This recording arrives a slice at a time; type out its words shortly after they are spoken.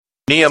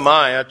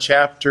Nehemiah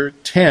chapter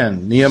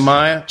 10.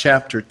 Nehemiah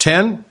chapter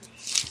 10.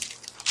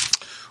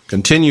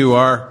 Continue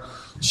our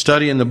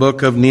study in the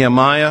book of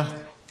Nehemiah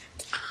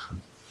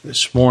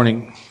this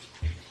morning.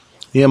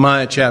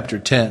 Nehemiah chapter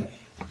 10.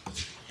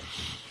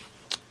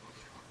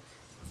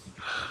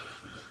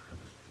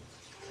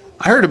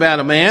 I heard about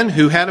a man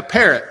who had a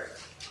parrot.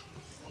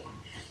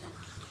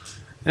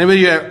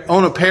 Anybody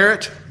own a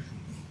parrot?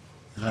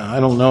 I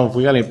don't know if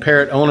we got any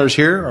parrot owners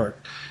here or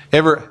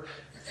ever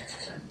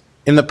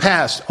in the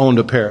past owned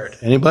a parrot.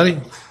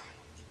 Anybody?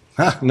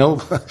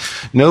 No,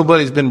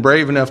 nobody's been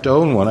brave enough to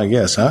own one, I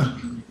guess, huh?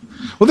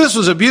 Well, this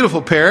was a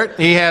beautiful parrot.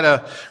 He had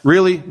a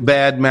really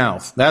bad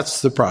mouth.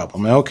 That's the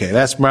problem. Okay,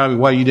 that's probably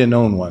why you didn't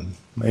own one.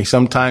 They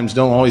sometimes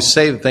don't always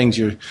say the things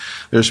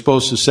they're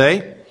supposed to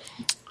say.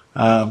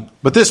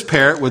 But this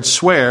parrot would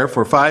swear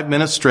for 5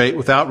 minutes straight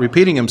without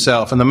repeating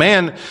himself. And the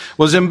man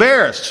was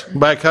embarrassed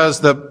because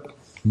the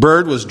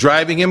bird was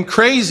driving him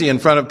crazy in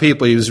front of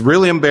people. He was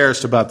really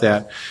embarrassed about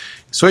that.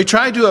 So he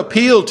tried to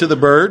appeal to the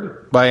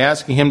bird by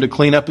asking him to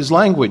clean up his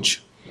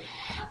language.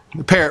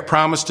 The parrot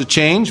promised to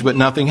change, but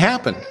nothing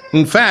happened.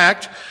 In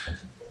fact,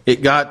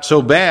 it got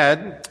so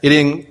bad, it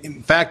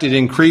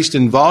increased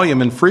in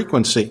volume and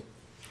frequency.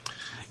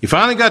 He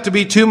finally got to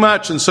be too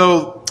much, and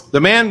so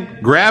the man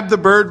grabbed the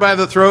bird by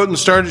the throat and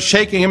started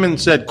shaking him and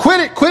said,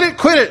 "Quit it, quit it,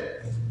 quit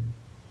it."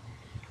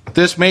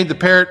 This made the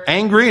parrot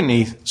angry, and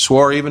he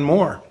swore even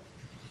more.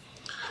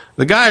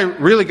 The guy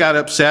really got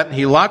upset, and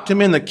he locked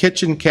him in the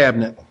kitchen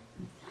cabinet.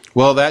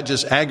 Well, that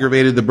just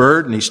aggravated the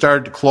bird, and he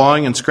started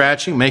clawing and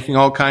scratching, making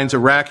all kinds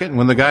of racket. And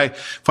when the guy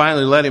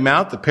finally let him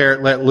out, the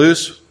parrot let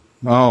loose.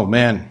 Oh,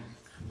 man.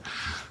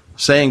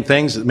 Saying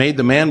things that made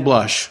the man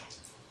blush.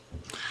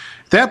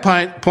 At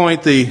that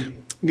point, the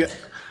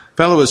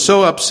fellow was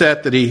so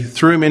upset that he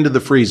threw him into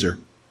the freezer.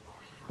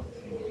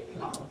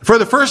 For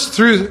the first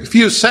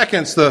few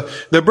seconds,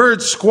 the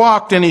bird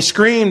squawked and he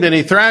screamed and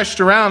he thrashed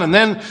around, and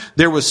then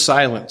there was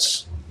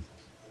silence.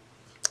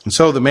 And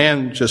so the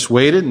man just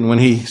waited, and when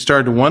he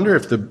started to wonder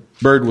if the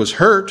bird was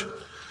hurt,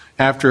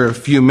 after a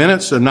few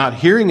minutes of not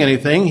hearing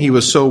anything, he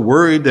was so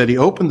worried that he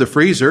opened the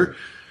freezer,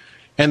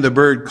 and the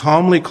bird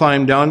calmly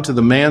climbed down to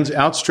the man's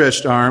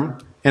outstretched arm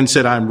and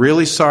said, "I'm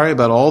really sorry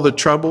about all the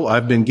trouble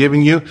I've been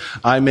giving you.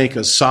 I make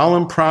a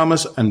solemn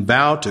promise and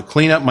vow to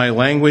clean up my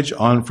language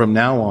from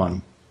now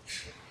on."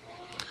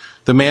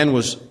 The man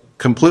was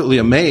completely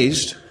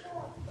amazed.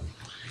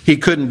 He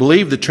couldn't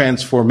believe the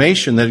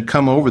transformation that had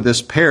come over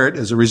this parrot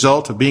as a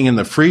result of being in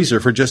the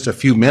freezer for just a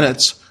few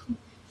minutes.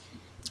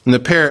 And the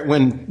parrot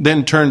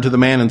then turned to the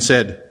man and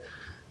said,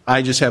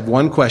 "I just have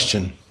one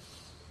question.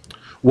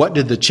 What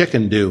did the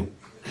chicken do?"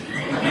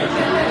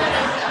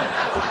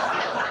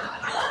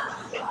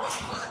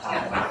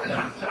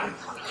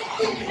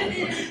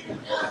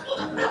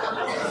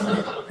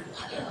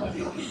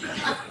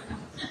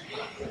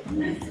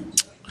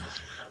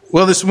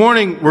 Well, this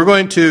morning we're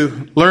going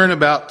to learn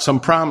about some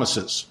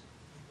promises,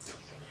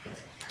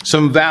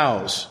 some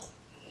vows.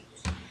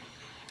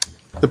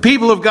 The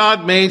people of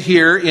God made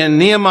here in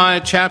Nehemiah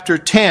chapter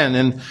 10,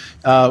 and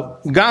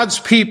God's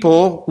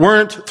people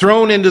weren't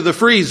thrown into the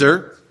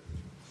freezer,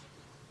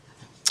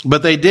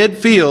 but they did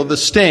feel the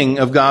sting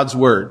of God's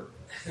word.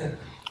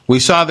 We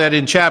saw that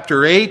in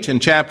chapter 8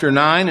 and chapter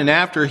 9, and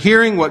after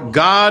hearing what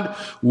God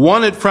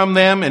wanted from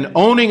them and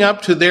owning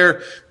up to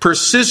their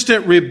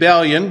persistent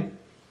rebellion,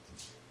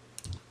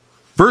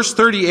 verse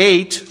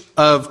 38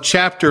 of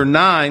chapter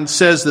 9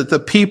 says that the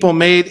people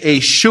made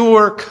a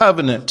sure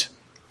covenant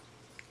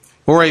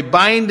or a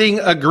binding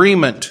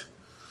agreement.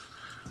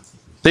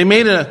 They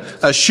made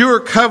a sure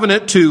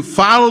covenant to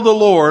follow the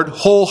Lord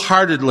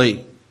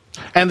wholeheartedly.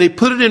 And they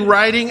put it in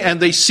writing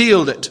and they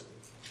sealed it.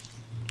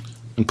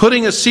 And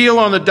putting a seal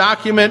on the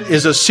document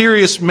is a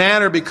serious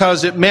matter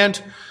because it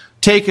meant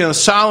taking a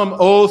solemn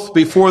oath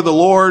before the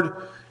Lord.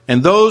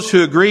 And those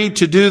who agreed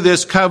to do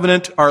this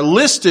covenant are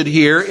listed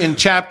here in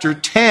chapter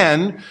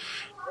 10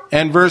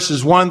 and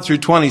verses 1 through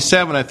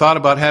 27. I thought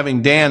about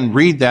having Dan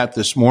read that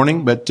this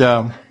morning, but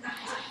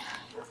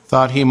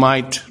thought he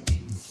might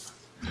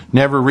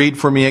never read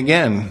for me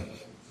again.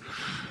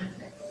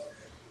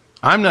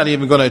 I'm not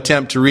even going to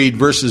attempt to read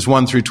verses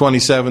 1 through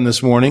 27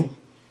 this morning.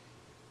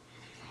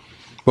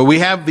 But we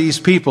have these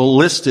people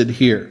listed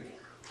here.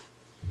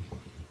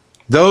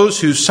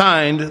 Those who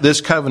signed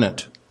this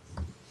covenant.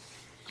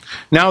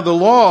 Now, the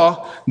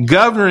law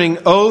governing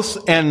oaths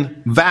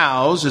and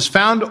vows is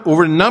found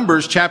over in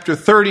Numbers chapter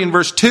 30 and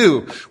verse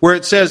 2, where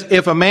it says,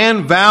 "If a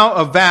man vow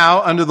a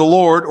vow unto the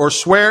Lord, or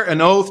swear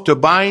an oath to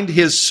bind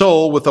his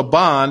soul with a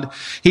bond,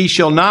 he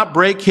shall not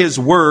break his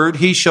word.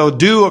 He shall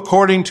do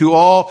according to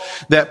all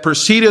that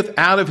proceedeth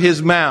out of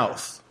his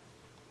mouth."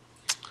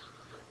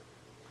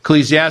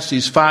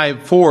 Ecclesiastes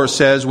 5:4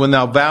 says, "When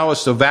thou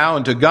vowest a vow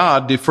unto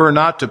God, defer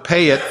not to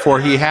pay it, for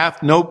he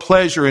hath no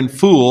pleasure in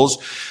fools.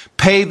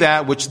 Pay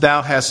that which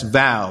thou hast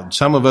vowed."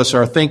 Some of us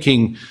are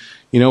thinking,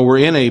 we're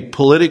in a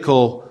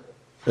political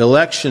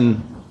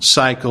election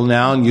cycle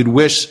now, and you'd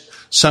wish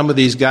some of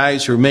these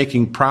guys who are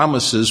making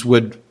promises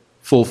would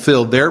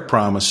fulfill their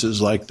promises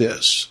like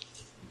this.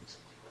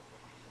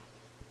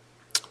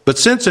 But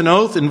since an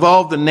oath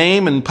involved the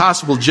name and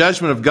possible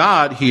judgment of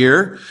God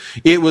here,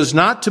 it was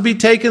not to be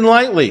taken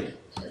lightly.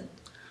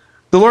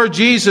 The Lord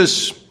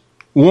Jesus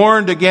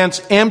warned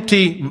against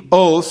empty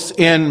oaths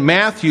in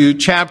Matthew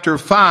chapter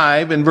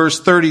 5 and verse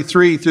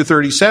 33 through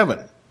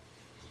 37.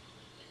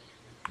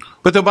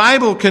 But the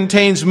Bible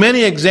contains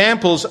many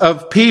examples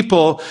of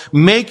people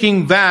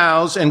making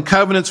vows and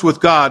covenants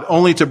with God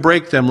only to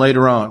break them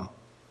later on.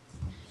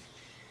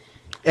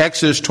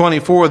 Exodus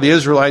 24, the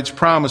Israelites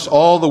promised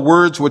all the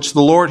words which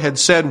the Lord had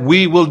said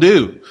we will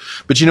do.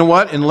 But you know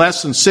what? In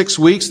less than 6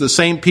 weeks, the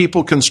same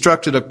people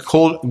constructed a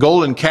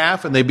golden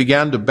calf and they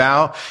began to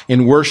bow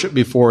in worship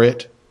before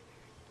it.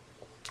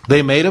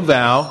 They made a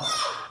vow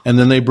and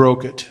then they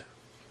broke it.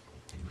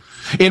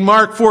 In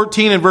Mark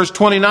 14 and verse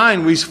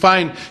 29, we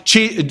find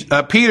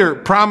Peter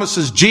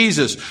promises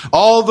Jesus,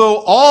 although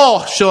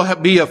all shall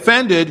be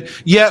offended,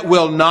 yet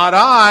will not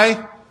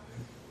I.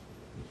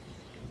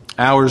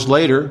 Hours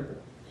later,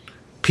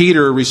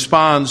 Peter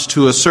responds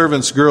to a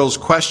servant's girl's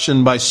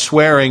question by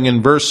swearing,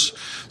 and verse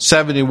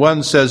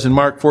 71 says in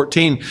Mark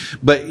 14,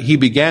 but he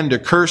began to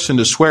curse and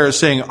to swear,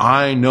 saying,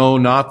 I know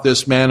not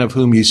this man of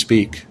whom ye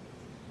speak.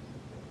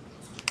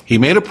 He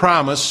made a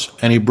promise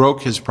and he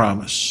broke his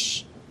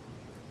promise.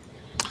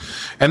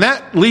 And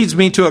that leads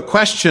me to a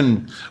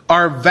question.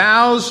 Are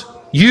vows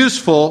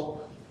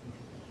useful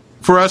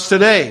for us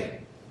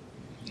today?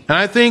 And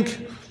I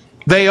think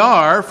they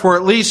are for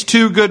at least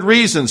two good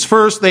reasons.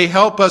 First, they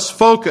help us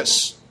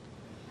focus.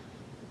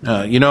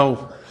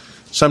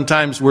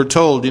 Sometimes we're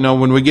told,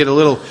 when we get a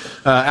little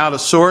out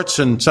of sorts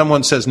and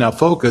someone says, now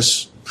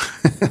focus.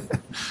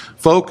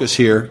 Focus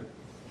here.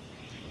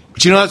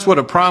 But that's what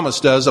a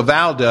promise does, a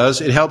vow does.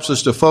 It helps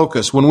us to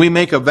focus. When we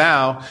make a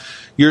vow,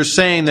 you're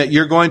saying that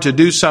you're going to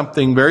do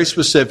something very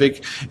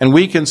specific, and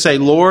we can say,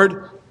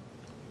 Lord,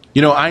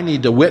 I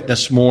need to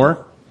witness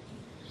more.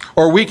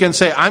 Or we can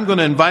say, I'm going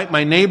to invite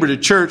my neighbor to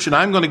church, and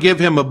I'm going to give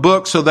him a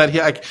book so that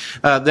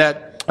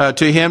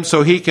to him,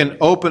 so it can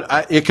open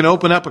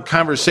up a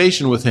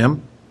conversation with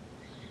him.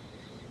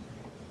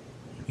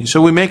 And so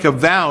we make a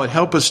vow. It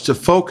helps us to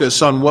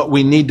focus on what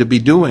we need to be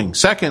doing.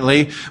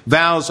 Secondly,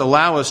 vows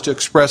allow us to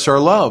express our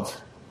love.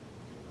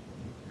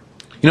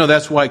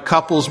 That's why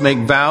couples make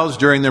vows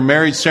during their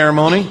marriage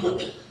ceremony.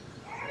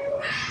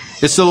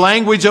 It's the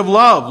language of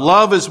love.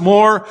 Love is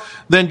more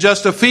than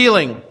just a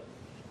feeling.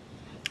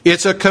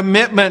 It's a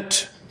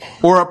commitment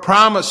or a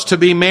promise to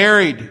be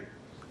married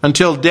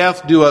until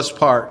death do us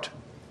part.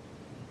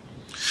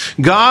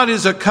 God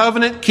is a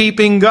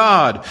covenant-keeping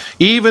God,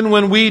 even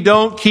when we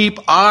don't keep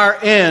our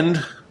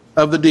end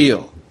of the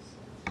deal.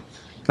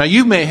 Now,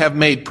 you may have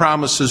made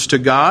promises to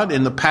God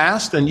in the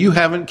past and you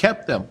haven't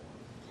kept them.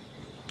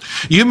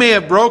 You may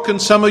have broken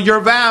some of your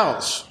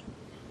vows.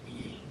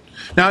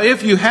 Now,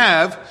 if you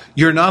have,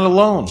 you're not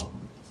alone.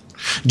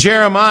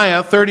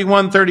 Jeremiah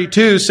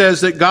 31:32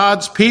 says that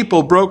God's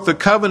people broke the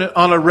covenant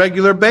on a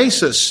regular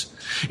basis.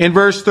 In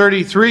verse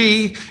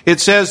 33,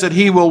 it says that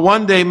he will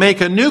one day make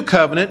a new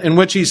covenant in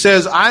which he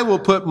says, I will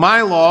put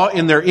my law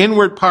in their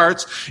inward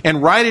parts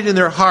and write it in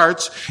their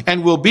hearts,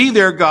 and will be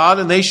their God,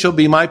 and they shall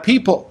be my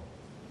people.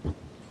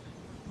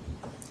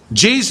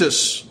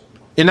 Jesus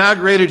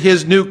inaugurated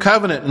his new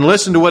covenant, and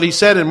listen to what he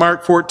said in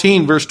Mark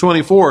 14, verse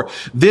 24.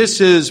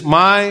 This is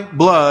my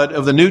blood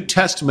of the New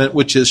Testament,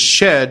 which is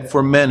shed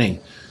for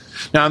many.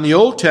 Now, in the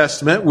Old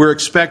Testament, we're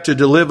expected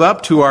to live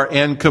up to our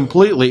end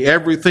completely.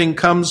 Everything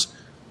comes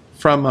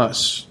from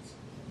us.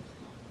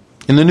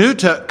 In the New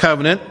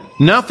Covenant,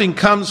 nothing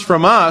comes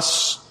from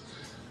us.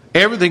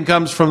 Everything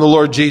comes from the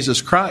Lord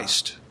Jesus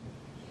Christ.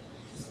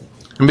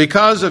 And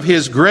because of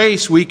his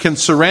grace, we can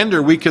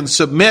surrender, we can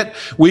submit,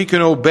 we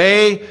can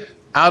obey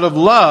out of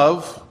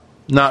love,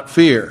 not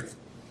fear.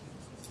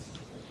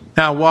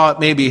 Now, while it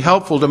may be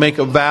helpful to make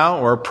a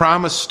vow or a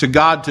promise to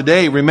God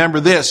today, remember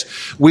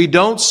this: we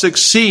don't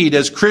succeed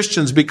as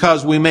Christians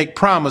because we make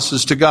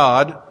promises to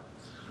God,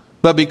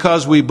 but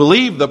because we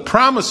believe the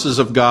promises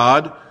of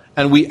God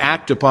and we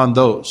act upon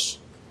those.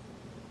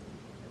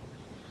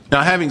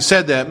 Now, having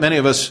said that, many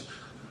of us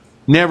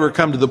never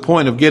come to the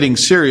point of getting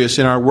serious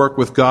in our work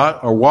with God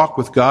or walk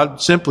with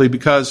God simply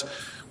because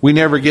we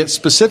never get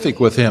specific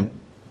with him.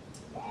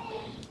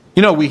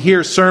 We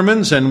hear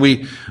sermons and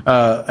we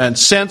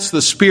sense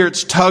the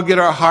Spirit's tug at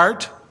our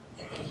heart,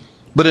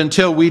 but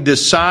until we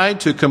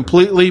decide to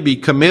completely be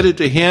committed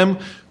to him,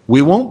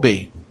 we won't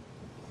be.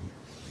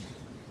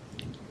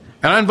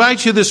 And I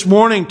invite you this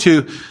morning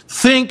to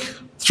think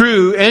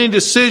through any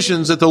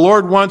decisions that the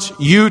Lord wants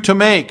you to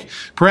make.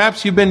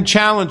 Perhaps you've been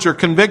challenged or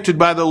convicted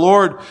by the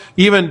Lord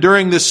even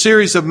during this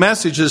series of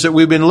messages that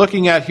we've been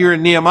looking at here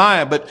in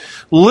Nehemiah. But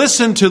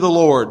listen to the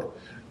Lord.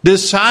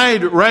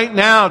 Decide right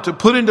now to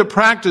put into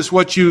practice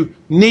what you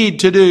need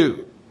to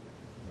do.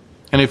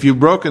 And if you've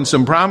broken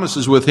some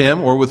promises with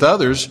him or with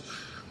others,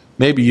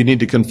 maybe you need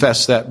to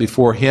confess that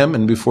before him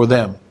and before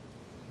them.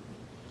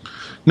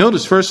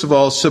 Notice, first of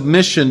all,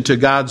 submission to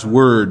God's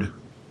word.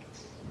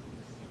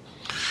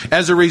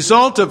 As a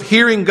result of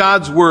hearing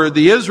God's word,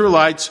 the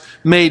Israelites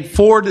made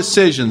 4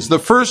 decisions. The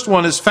first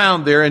one is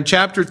found there in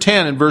chapter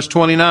 10 and verse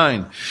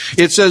 29.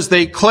 It says,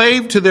 they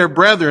clave to their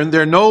brethren,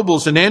 their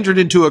nobles, and entered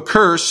into a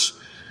curse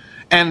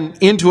and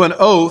into an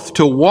oath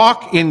to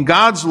walk in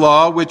God's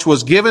law, which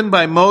was given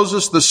by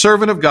Moses, the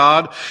servant of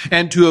God,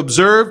 and to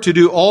observe, to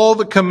do all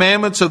the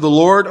commandments of the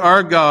Lord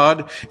our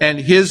God, and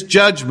his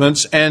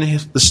judgments and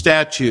the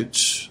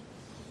statutes.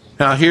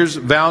 Now here's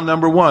vow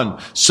number 1,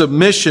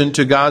 submission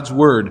to God's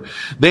word.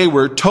 They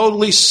were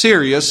totally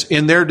serious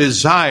in their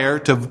desire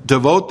to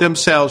devote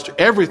themselves to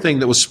everything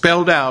that was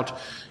spelled out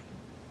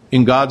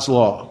in God's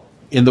law,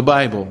 in the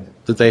Bible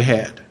that they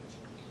had.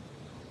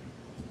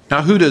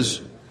 Now who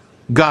does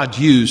God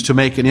use to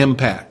make an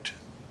impact?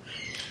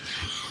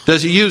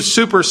 Does he use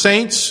super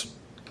saints?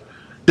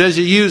 Does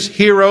he use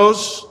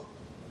heroes?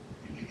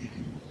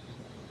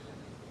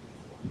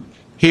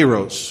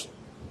 Heroes.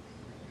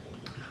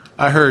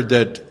 I heard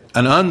that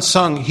an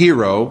unsung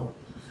hero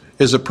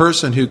is a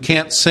person who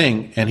can't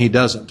sing and he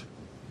doesn't.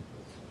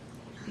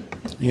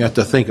 You have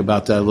to think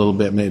about that a little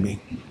bit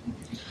maybe.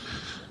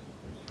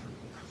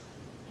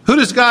 Who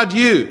does God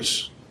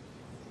use?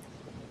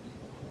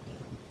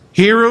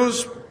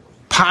 Heroes?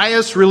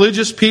 Pious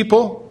religious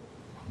people?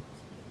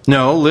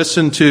 No,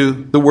 listen to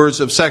the words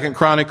of 2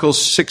 Chronicles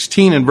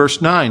 16 and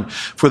verse 9.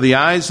 For the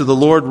eyes of the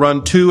Lord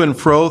run to and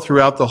fro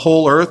throughout the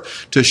whole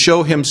earth to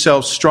show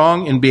himself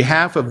strong in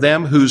behalf of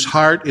them whose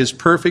heart is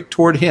perfect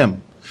toward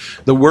him.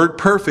 The word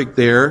perfect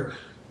there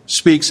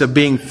speaks of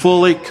being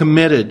fully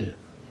committed.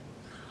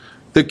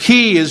 The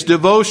key is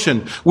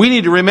devotion. We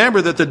need to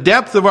remember that the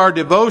depth of our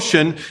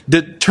devotion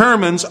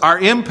determines our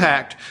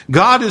impact.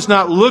 God is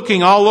not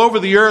looking all over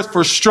the earth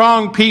for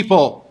strong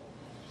people.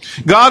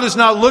 God is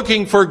not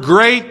looking for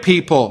great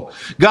people.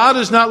 God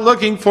is not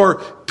looking for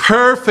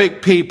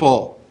perfect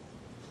people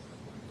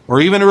or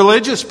even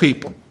religious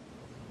people.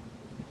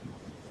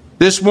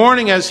 This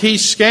morning, as he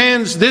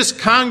scans this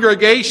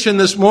congregation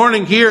this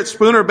morning here at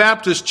Spooner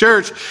Baptist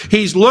Church,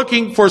 he's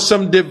looking for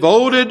some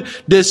devoted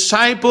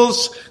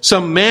disciples,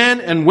 some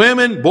men and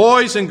women,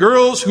 boys and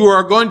girls who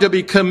are going to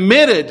be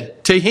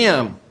committed to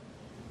him.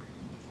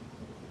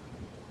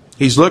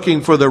 He's looking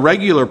for the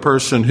regular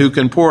person who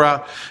can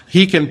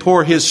he can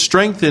pour his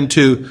strength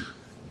into.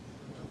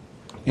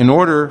 In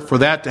order for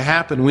that to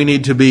happen, we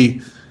need to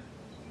be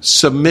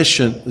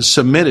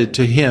submitted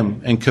to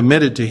him and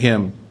committed to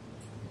him.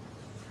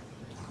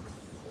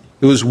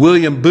 It was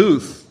William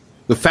Booth,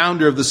 the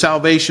founder of the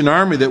Salvation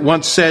Army, that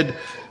once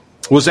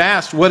was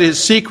asked what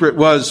his secret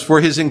was for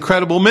his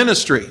incredible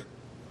ministry.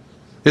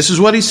 This is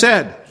what he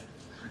said: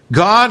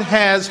 God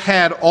has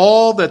had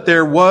all that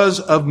there was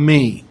of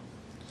me.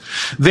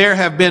 There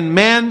have been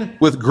men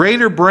with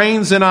greater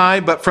brains than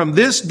I, but from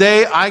this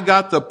day I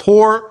got the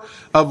poor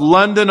of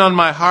London on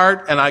my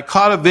heart, and I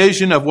caught a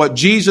vision of what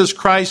Jesus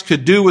Christ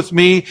could do with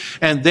me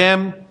and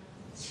them.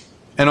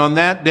 And on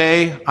that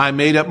day I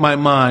made up my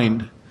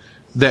mind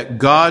that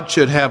God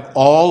should have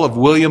all of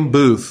William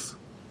Booth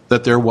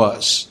that there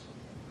was.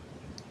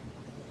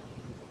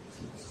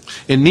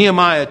 In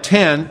Nehemiah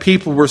 10,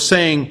 people were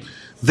saying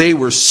they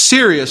were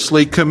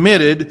seriously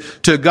committed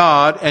to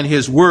God and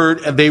his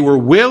word, and they were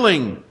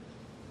willing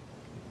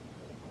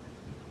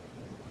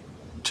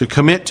to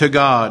commit to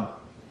God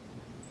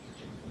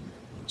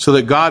so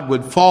that God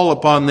would fall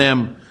upon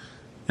them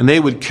and they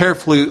would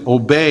carefully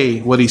obey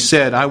what he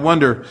said. I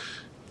wonder,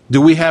 do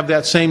we have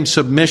that same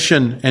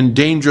submission and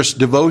dangerous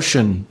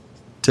devotion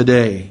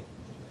today?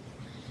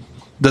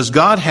 Does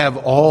God have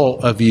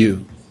all of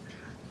you?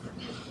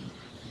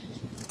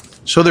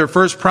 So their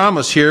first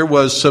promise here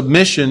was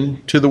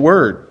submission to the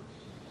Word.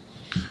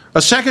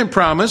 A second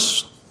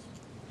promise,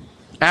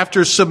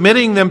 after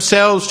submitting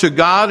themselves to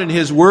God and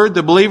his Word,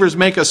 the believers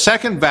make a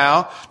second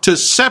vow to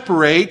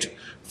separate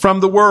from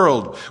the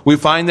world. We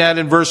find that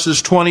in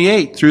verses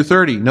 28 through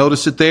 30.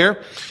 Notice it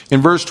there.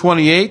 In verse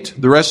 28,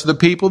 the rest of the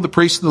people, the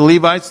priests and the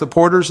Levites, the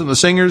porters and the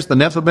singers, the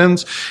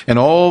Nethinims, and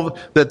all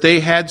that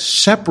they had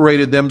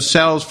separated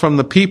themselves from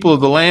the people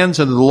of the lands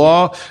under the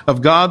law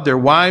of God, their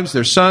wives,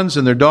 their sons,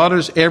 and their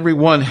daughters,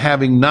 everyone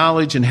having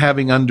knowledge and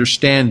having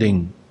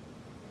understanding.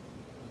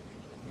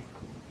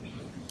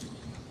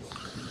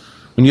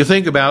 When you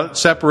think about it,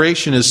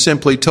 separation is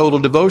simply total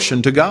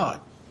devotion to God.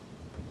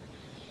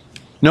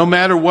 No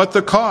matter what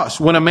the cost.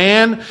 When a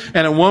man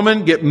and a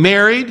woman get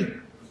married,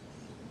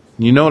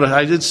 you notice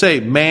I did say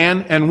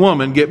man and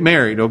woman get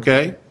married,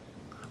 okay?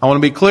 I want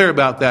to be clear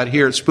about that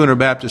here at Spooner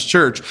Baptist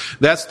Church.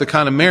 That's the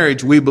kind of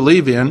marriage we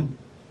believe in.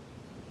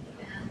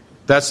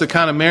 That's the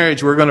kind of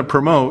marriage we're going to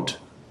promote.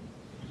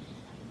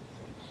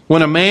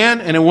 When a man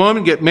and a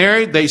woman get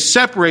married, they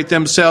separate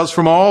themselves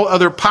from all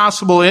other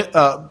possible,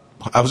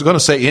 I was going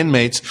to say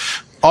inmates,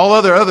 all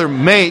other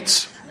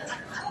mates,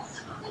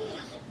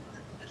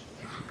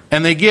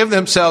 and they give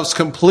themselves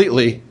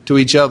completely to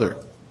each other.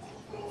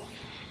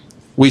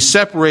 We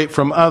separate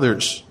from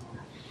others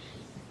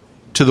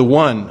to the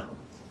one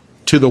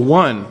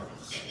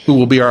who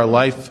will be our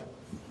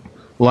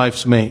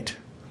life's mate.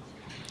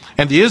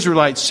 And the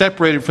Israelites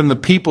separated from the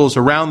peoples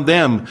around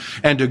them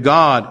and to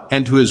God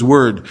and to His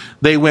Word.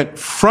 They went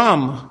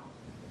from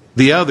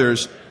the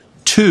others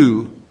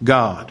to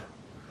God.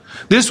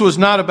 This was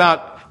not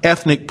about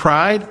ethnic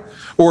pride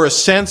or a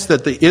sense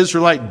that the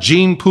Israelite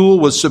gene pool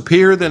was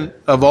superior than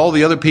of all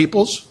the other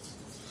peoples.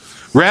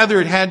 Rather,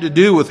 it had to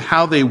do with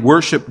how they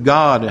worshiped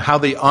God and how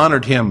they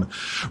honored Him.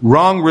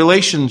 Wrong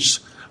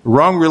relationships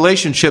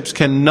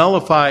can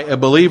nullify a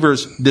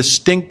believer's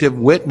distinctive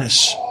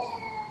witness.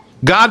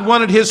 God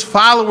wanted His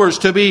followers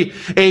to be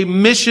a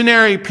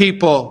missionary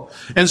people,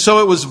 and so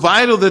it was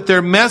vital that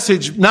their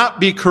message not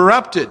be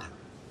corrupted.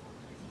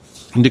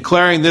 In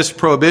declaring this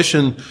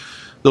prohibition,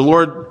 the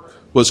Lord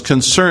was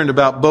concerned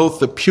about both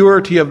the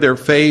purity of their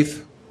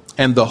faith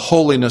and the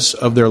holiness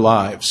of their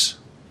lives.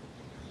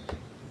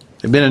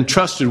 They've been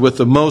entrusted with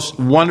the most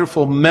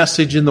wonderful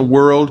message in the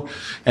world,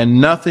 and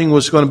nothing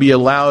was going to be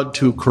allowed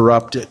to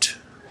corrupt it.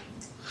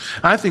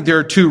 I think there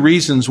are two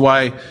reasons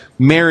why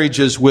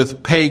marriages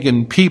with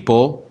pagan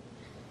people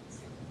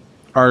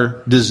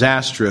are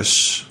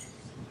disastrous.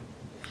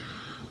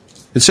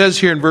 It says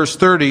here in verse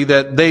 30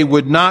 that they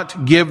would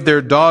not give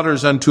their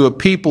daughters unto a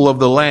people of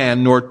the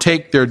land, nor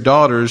take their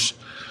daughters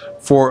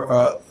for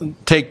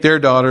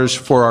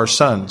our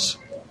sons.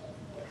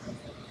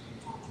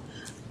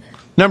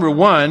 Number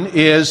one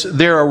is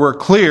there were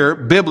clear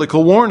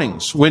biblical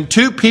warnings. When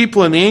two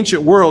people in the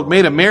ancient world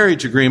made a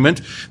marriage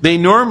agreement, they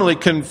normally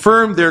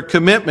confirmed their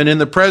commitment in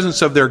the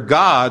presence of their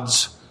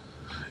gods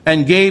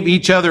and gave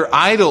each other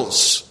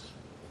idols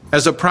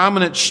as a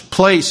prominent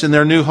place in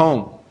their new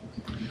home.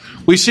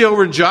 We see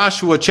over in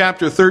Joshua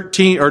chapter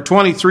 13 or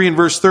 23 and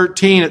verse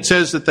 13, it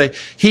says that the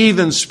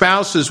heathen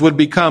spouses would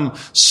become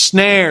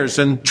snares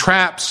and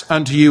traps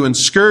unto you, and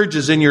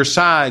scourges in your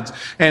sides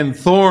and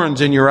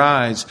thorns in your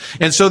eyes.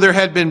 And so there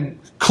had been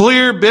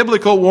clear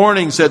biblical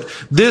warnings that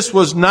this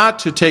was not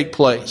to take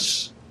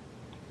place.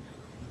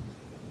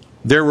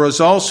 There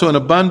was also an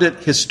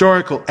abundant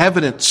historical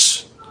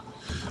evidence.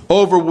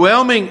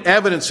 Overwhelming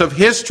evidence of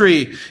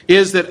history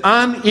is that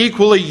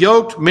unequally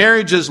yoked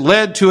marriages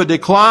led to a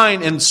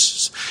decline in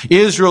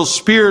Israel's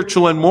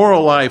spiritual and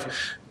moral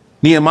life.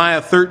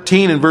 Nehemiah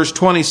 13 and verse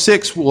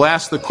 26 will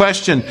ask the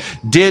question,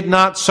 did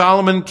not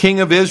Solomon, king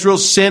of Israel,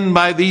 sin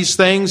by these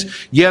things?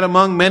 Yet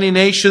among many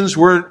nations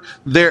was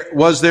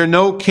there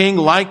no king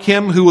like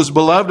him, who was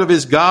beloved of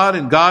his God,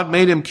 and God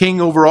made him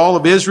king over all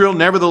of Israel.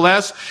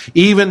 Nevertheless,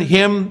 even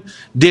him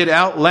did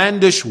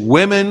outlandish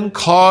women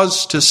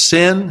cause to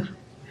sin.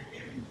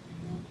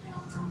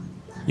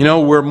 You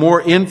know, we're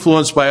more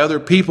influenced by other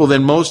people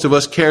than most of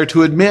us care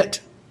to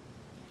admit.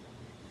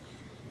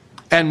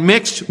 And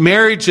mixed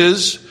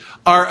marriages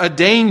are a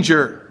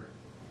danger.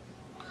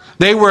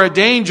 They were a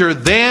danger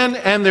then,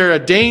 and they're a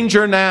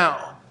danger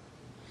now.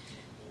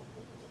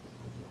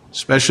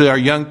 Especially our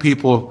young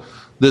people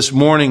this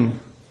morning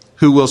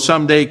who will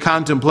someday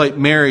contemplate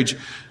marriage.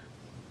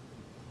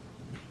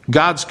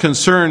 God's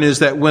concern is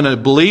that when a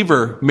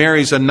believer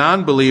marries a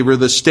non-believer,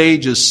 the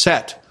stage is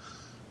set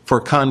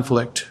for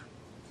conflict,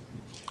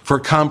 for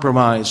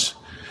compromise,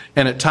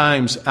 and at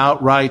times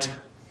outright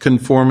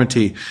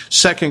conformity.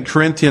 2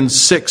 Corinthians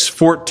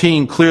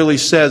 6:14 clearly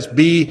says,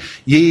 be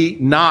ye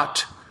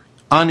not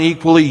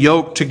unequally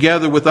yoked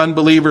together with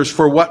unbelievers,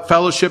 for what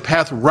fellowship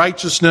hath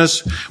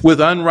righteousness with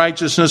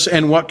unrighteousness,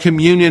 and what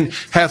communion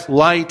hath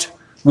light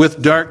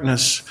with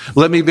darkness?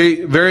 Let me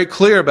be very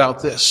clear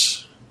about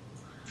this.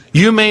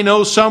 You may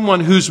know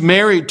someone who's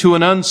married to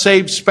an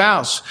unsaved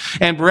spouse,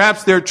 and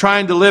perhaps they're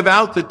trying to live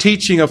out the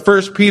teaching of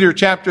 1 Peter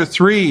chapter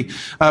 3,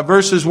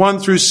 verses 1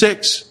 through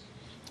 6.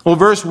 Well,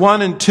 verse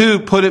 1 and 2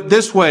 put it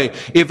this way,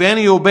 if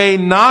any obey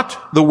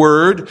not the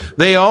word,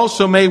 they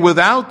also may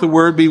without the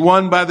word be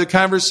won by the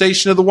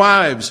conversation of the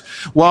wives,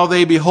 while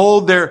they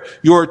behold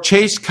your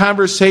chaste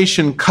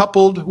conversation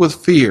coupled with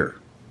fear.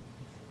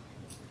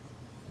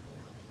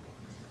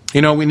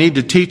 You know, we need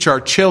to teach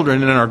our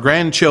children and our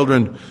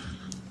grandchildren,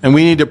 and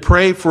we need to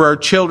pray for our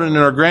children and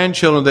our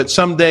grandchildren that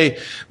someday,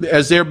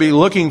 as they'll be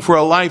looking for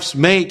a life's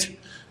mate,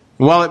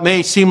 while it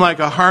may seem like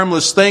a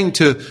harmless thing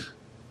to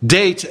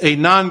date a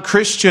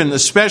non-Christian,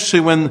 especially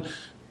when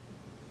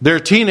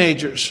they're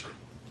teenagers,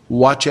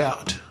 watch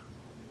out.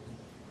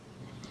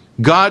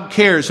 God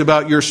cares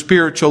about your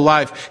spiritual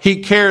life.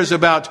 He cares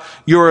about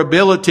your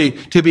ability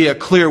to be a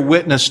clear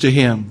witness to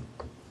Him.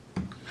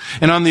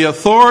 And on the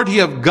authority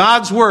of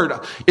God's Word,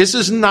 this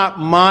is not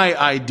my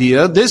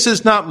idea. This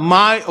is not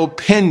my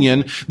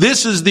opinion.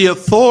 This is the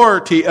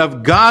authority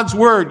of God's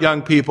Word,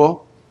 young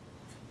people.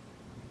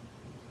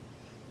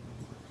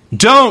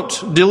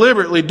 Don't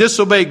deliberately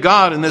disobey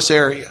God in this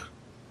area.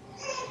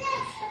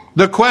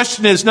 The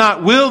question is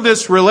not, will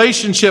this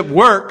relationship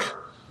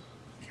work?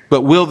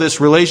 But will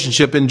this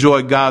relationship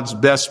enjoy God's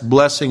best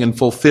blessing and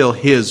fulfill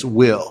His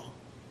will?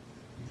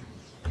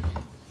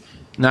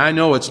 Now, I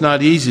know it's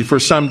not easy for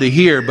some to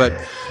hear, but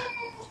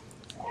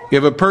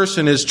if a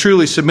person is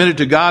truly submitted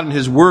to God and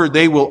His Word,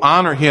 they will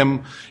honor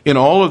Him in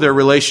all of their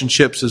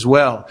relationships as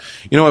well.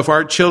 You know, if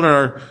our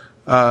children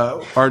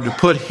are to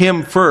put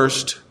Him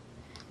first,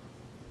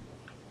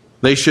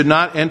 They should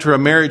not enter a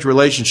marriage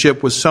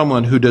relationship with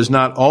someone who does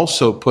not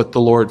also put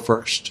the Lord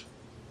first.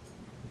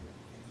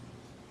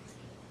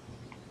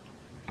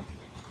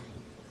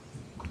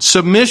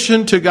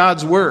 Submission to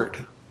God's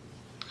word.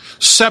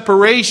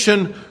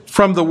 Separation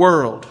from the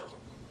world.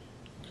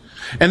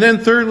 And then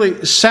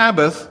thirdly,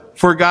 Sabbath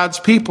for God's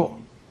people.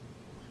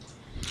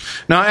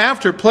 Now,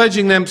 after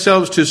pledging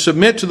themselves to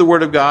submit to the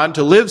Word of God,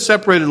 to live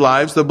separated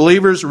lives, the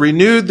believers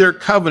renewed their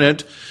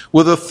covenant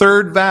with a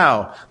third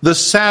vow. The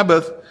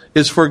Sabbath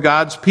is for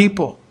God's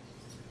people.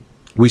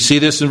 We see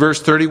this in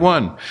verse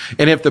 31.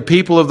 And if the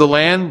people of the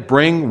land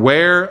bring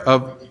ware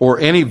of or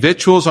any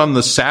victuals on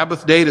the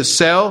Sabbath day to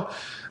sell,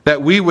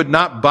 that we would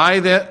not buy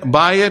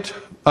it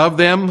of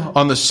them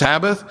on the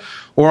Sabbath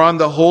or on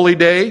the holy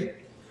day,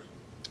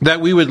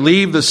 that we would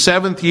leave the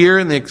seventh year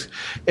in the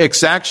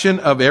exaction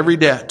of every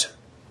debt.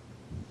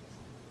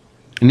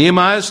 In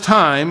Nehemiah's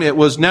time, it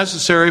was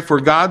necessary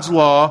for God's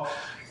law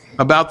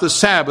about the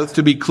Sabbath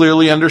to be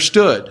clearly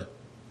understood.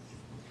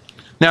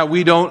 Now,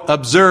 we don't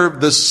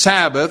observe the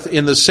Sabbath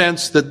in the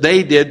sense that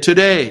they did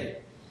today.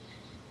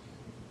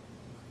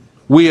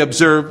 We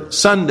observe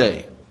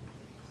Sunday.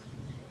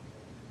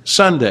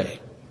 Sunday,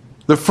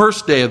 the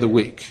first day of the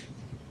week.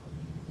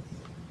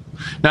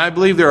 Now, I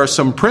believe there are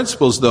some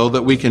principles, though,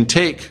 that we can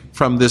take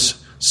from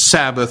this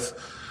Sabbath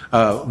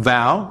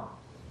vow.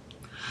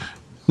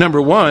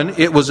 Number one,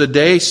 it was a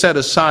day set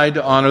aside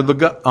to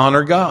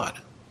honor God.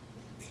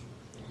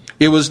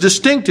 It was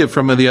distinctive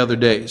from the other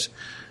days.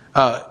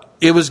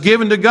 It was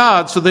given to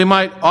God so they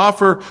might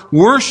offer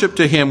worship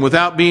to Him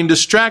without being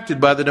distracted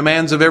by the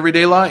demands of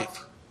everyday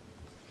life.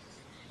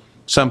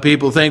 Some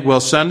people think, well,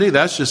 Sunday,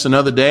 that's just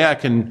another day I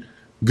can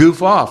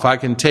goof off. I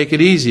can take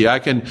it easy. I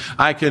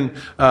can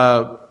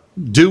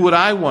do what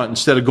I want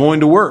instead of going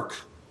to work.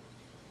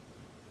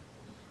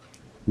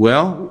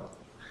 Well,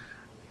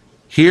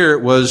 here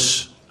it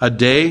was a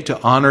day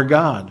to honor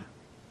God.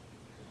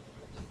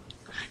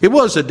 It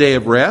was a day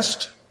of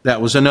rest.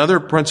 That was another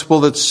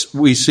principle that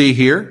we see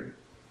here.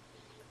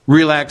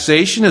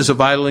 Relaxation is a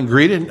vital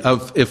ingredient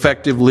of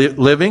effective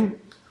living.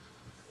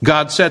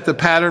 God set the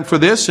pattern for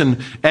this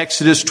in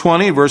Exodus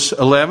 20, verse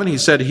 11. He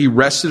said He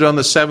rested on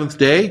the seventh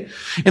day,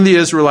 and the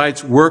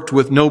Israelites worked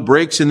with no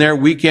breaks in their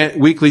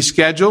weekly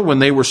schedule when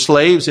they were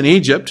slaves in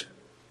Egypt.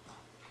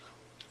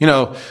 You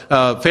know,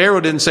 Pharaoh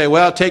didn't say,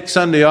 well, take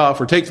Sunday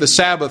off or take the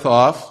Sabbath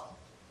off.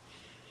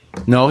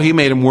 No, he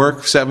made them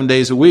work 7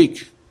 days a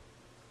week.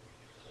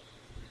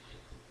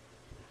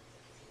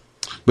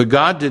 But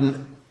God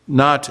did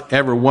not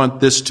ever want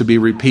this to be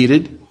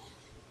repeated.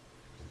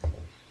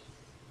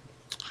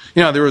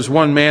 You know, there was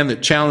one man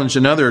that challenged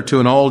another to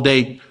an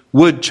all-day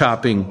wood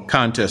chopping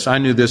contest. I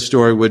knew this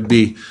story would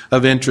be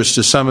of interest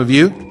to some of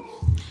you.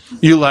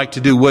 You like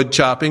to do wood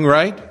chopping,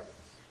 right?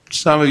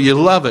 Some of you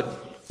love it.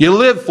 You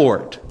live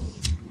for it.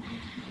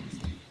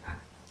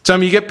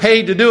 Some of you get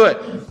paid to do it.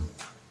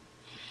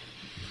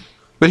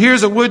 But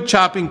here's a wood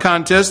chopping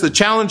contest. The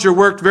challenger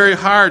worked very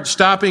hard,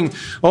 stopping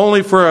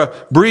only for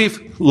a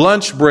brief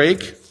lunch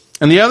break.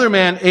 And the other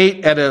man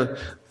ate at a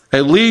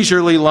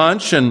leisurely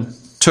lunch and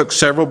took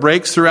several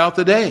breaks throughout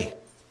the day.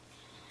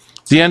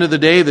 At the end of the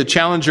day, the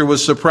challenger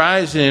was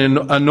surprised and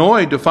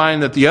annoyed to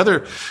find that the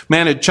other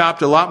man had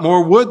chopped a lot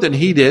more wood than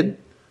he did.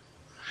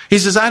 He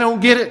says, I don't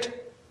get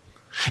it.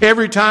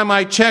 Every time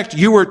I checked,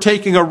 you were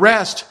taking a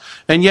rest,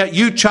 and yet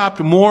you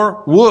chopped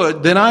more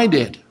wood than I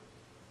did.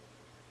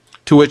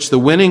 To which the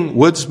winning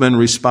woodsman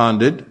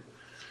responded,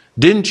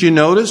 didn't you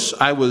notice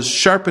I was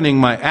sharpening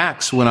my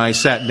axe when I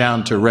sat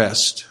down to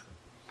rest?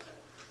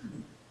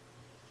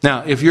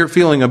 Now, if you're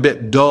feeling a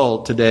bit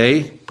dull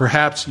today,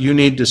 perhaps you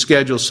need to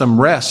schedule some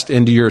rest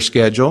into your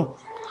schedule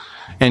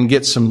and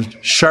get some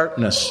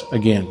sharpness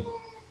again.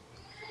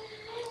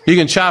 You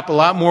can chop a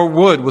lot more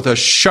wood with a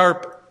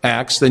sharp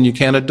axe than you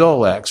can a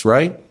dull axe,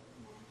 right?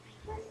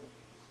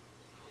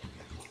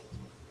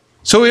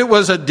 So it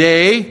was a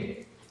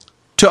day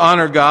to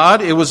honor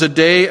God. It was a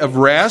day of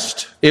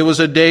rest. It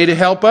was a day to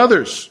help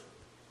others.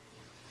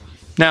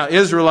 Now,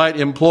 Israelite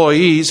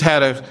employees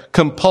had a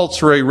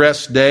compulsory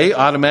rest day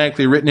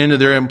automatically written into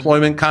their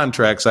employment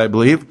contracts, I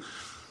believe.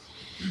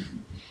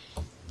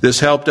 This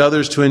helped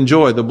others to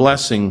enjoy the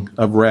blessing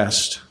of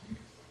rest.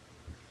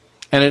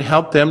 And it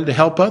helped them to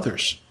help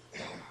others.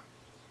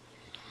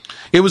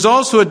 It was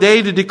also a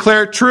day to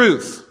declare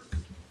truth.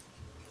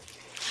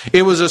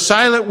 It was a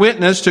silent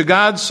witness to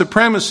God's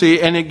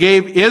supremacy, and it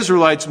gave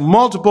Israelites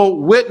multiple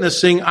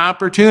witnessing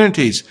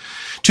opportunities.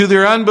 To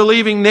their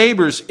unbelieving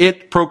neighbors,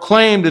 it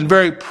proclaimed in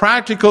very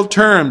practical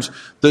terms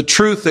the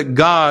truth that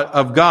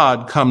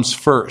God comes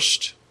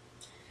first.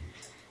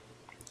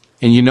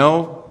 And you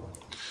know,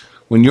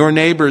 when your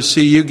neighbors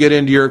see you get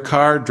into your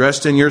car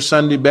dressed in your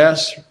Sunday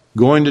best,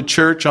 going to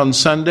church on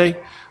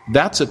Sunday,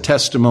 that's a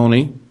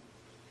testimony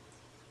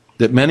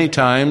that many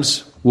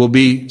times will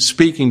be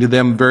speaking to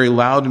them very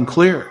loud and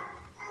clear.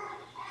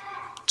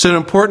 It's an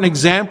important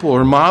example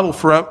or model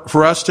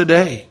for us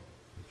today.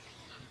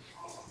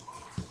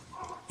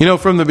 You know,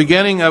 from the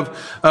beginning of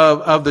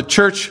the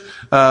church,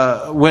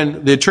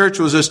 when the church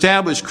was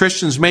established,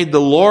 Christians made the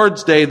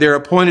Lord's Day their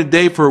appointed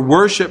day for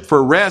worship,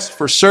 for rest,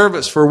 for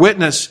service, for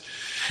witness.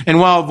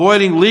 And while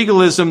avoiding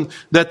legalism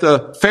that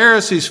the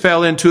Pharisees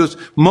fell into,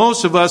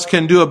 most of us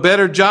can do a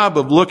better job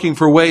of looking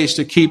for ways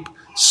to keep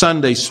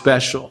Sunday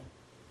special.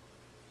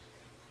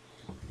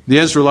 The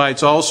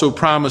Israelites also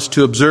promised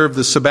to observe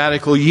the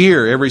sabbatical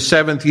year. Every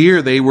seventh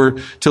year they were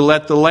to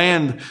let the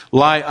land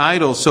lie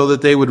idle so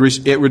that it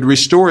would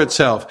restore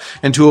itself.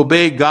 And to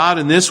obey God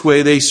in this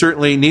way, they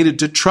certainly needed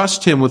to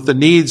trust Him with the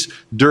needs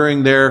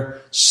during their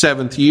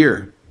seventh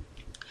year.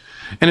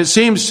 And it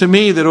seems to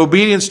me that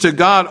obedience to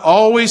God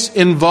always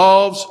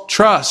involves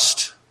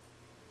trust.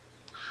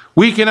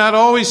 We cannot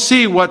always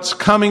see what's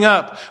coming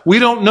up. We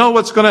don't know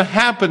what's going to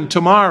happen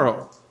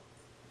tomorrow.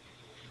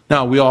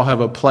 Now, we all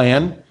have a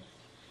plan.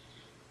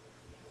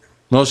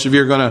 Most of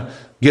you are going to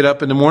get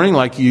up in the morning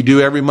like you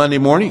do every Monday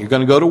morning. You're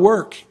going to go to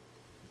work.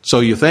 So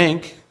you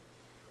think.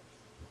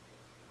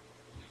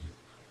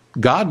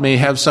 God may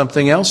have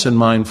something else in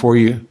mind for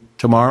you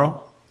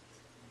tomorrow.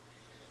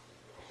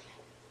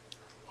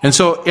 And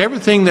so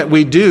everything that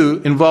we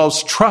do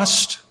involves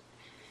trust.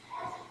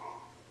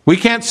 We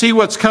can't see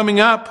what's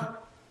coming up,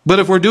 but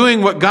if we're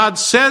doing what God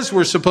says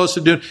we're supposed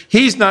to do,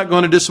 He's not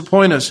going to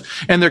disappoint us.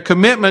 And their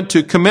commitment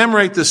to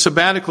commemorate the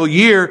sabbatical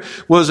year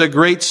was a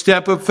great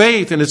step of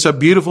faith. And it's a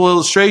beautiful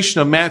illustration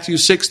of Matthew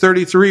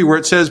 6:33, where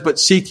it says, "But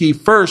seek ye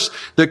first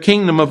the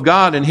kingdom of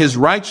God and His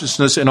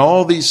righteousness, and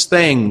all these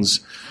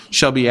things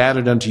shall be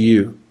added unto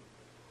you."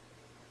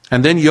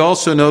 And then you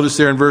also notice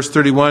there in verse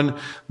 31,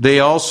 they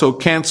also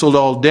canceled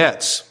all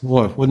debts.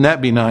 Boy, wouldn't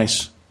that be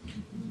nice?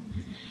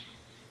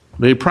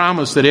 They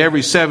promised that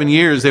every 7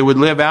 years they would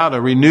live out a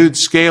renewed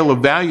scale of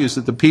values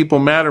that the people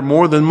matter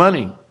more than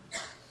money.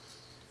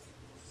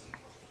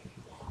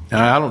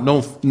 Now, I don't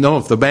know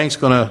if the bank's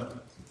going to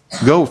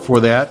go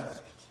for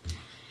that.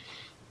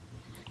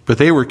 But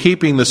they were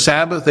keeping the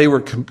Sabbath. They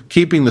were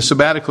keeping the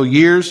sabbatical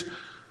years.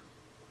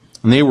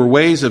 And they were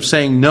ways of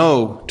saying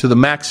no to the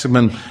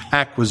maximum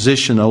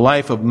acquisition, a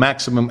life of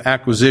maximum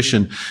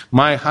acquisition.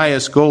 My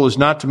highest goal is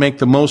not to make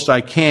the most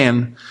I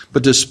can,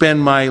 but to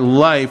spend my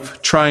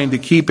life trying to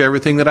keep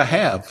everything that I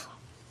have.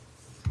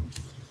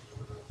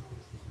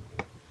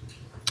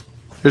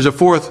 There's a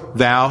fourth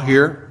vow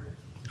here,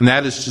 and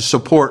that is to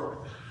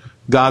support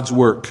God's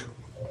work.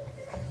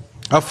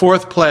 A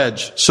fourth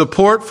pledge,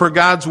 support for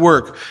God's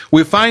work.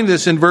 We find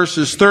this in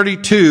verses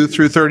 32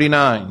 through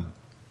 39.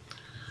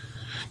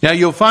 Now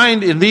you'll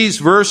find in these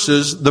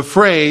verses the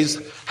phrase,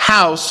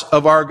 house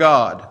of our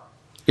God.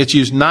 It's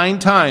used 9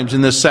 times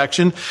in this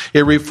section.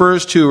 It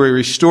refers to a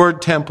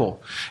restored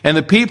temple. And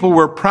the people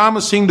were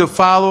promising to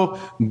follow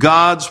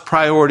God's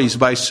priorities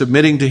by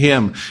submitting to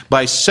Him,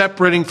 by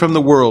separating from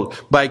the world,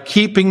 by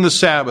keeping the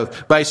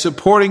Sabbath, by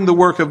supporting the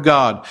work of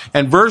God.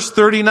 And verse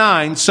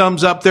 39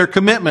 sums up their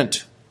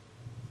commitment.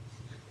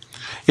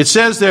 It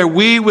says there,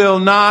 "We will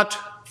not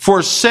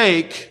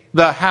forsake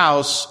the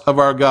house of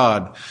our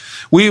God."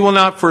 We will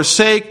not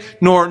forsake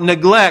nor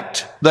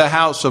neglect the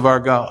house of our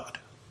God.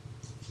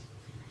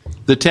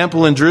 The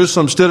temple in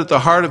Jerusalem stood at the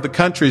heart of the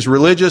country's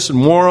religious and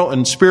moral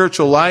and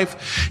spiritual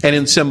life, and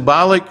in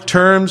symbolic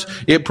terms,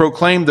 it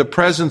proclaimed the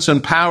presence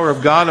and power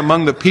of God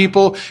among the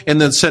people and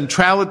the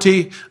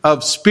centrality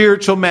of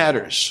spiritual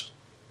matters.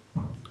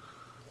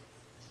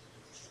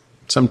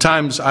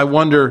 Sometimes I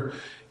wonder,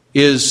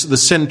 is the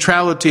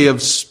centrality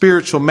of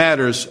spiritual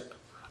matters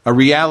a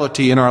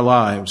reality in our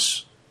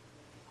lives?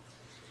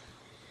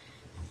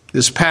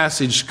 This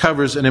passage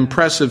covers an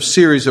impressive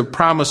series of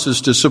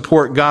promises to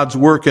support God's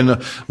work in a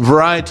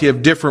variety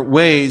of different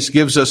ways,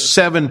 gives us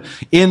 7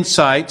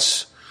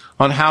 insights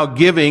on how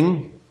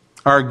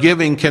our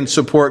giving can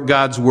support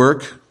God's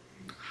work.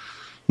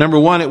 Number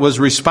 1, it was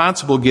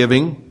responsible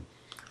giving.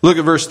 Look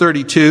at verse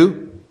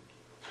 32.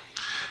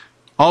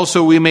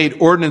 "Also we made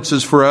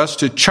ordinances for us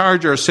to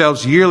charge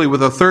ourselves yearly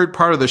with a third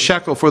part of the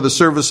shekel for the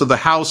service of the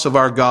house of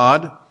our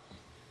God."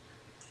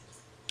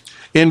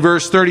 In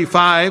verse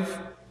 35,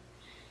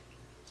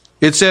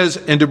 it says,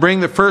 "And to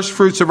bring the first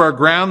fruits of our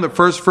ground, the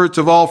first fruits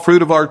of all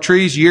fruit of our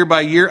trees, year by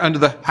year unto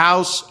the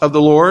house of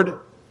the Lord."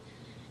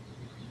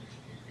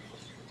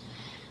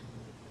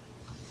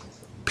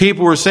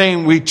 People were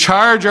saying, we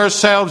charge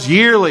ourselves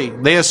yearly.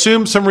 They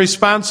assumed some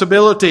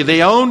responsibility.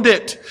 They owned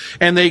it.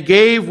 And they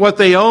gave what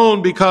they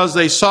owned because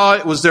they saw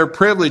it was their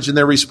privilege and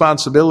their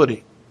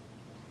responsibility.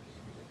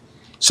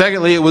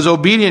 Secondly, it was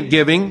obedient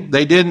giving.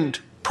 They didn't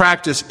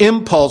practice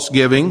impulse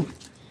giving,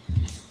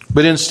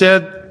 but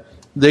instead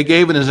they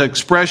gave it as an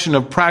expression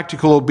of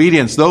practical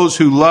obedience. Those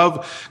who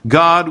love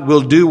God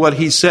will do what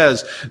He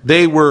says.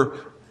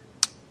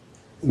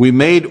 We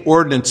made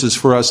ordinances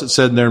for us, it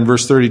said there in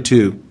verse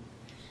 32.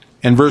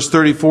 And verse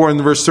 34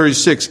 and verse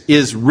 36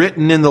 is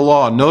written in the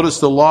law. Notice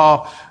the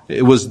law,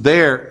 it was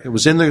there. It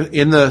was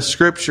in the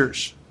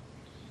scriptures.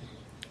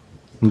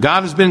 And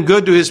God has been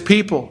good to His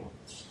people.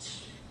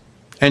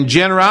 And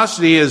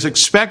generosity is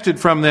expected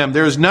from them.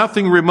 There is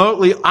nothing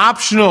remotely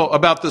optional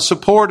about the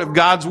support of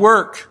God's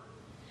work.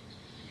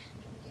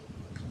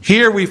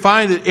 Here we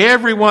find that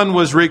everyone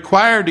was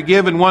required to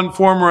give in one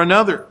form or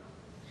another.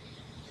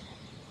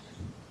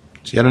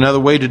 It's yet another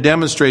way to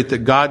demonstrate that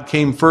God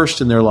came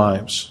first in their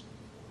lives.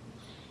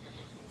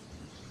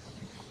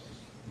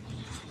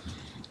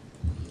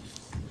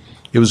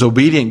 It was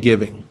obedient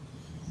giving.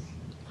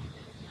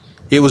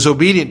 It was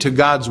obedient to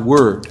God's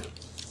word.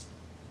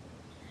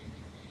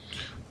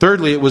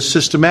 Thirdly, it was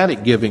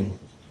systematic giving.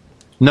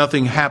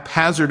 Nothing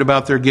haphazard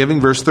about their giving.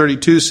 Verse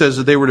 32 says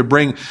that they were to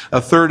bring a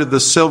third of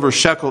the silver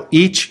shekel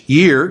each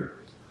year.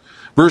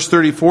 Verse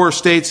 34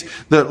 states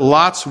that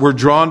lots were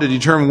drawn to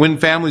determine when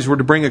families were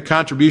to bring a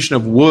contribution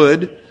of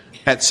wood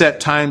at set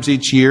times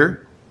each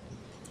year.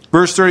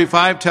 Verse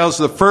 35 tells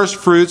the first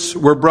fruits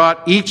were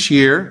brought each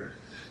year.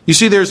 You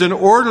see, there's an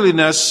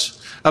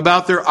orderliness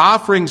about their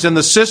offerings and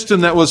the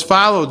system that was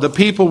followed. The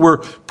people were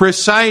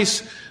precisely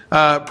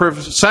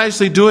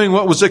doing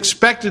what was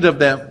expected of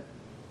them.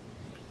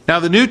 Now,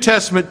 the New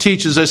Testament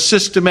teaches a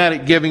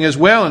systematic giving as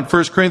well. In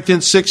 1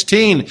 Corinthians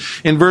 16,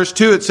 in verse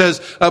 2, it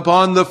says,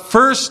 "Upon the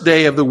first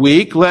day of the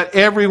week, let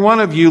every one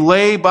of you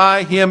lay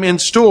by him in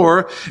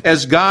store,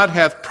 as God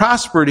hath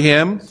prospered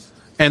him,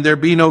 and there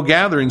be no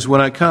gatherings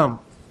when I come."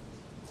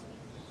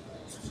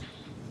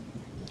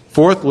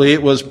 Fourthly,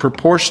 it was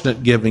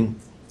proportionate giving.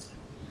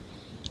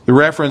 The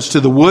reference to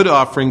the wood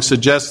offering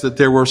suggests that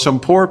there were some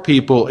poor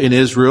people in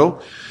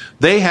Israel.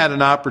 They had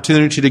an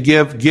opportunity to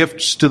give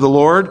gifts to the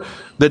Lord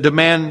that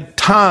demand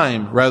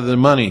time rather than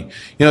money.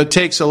 You know, it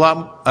takes a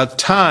lot of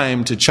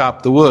time to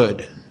chop the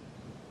wood.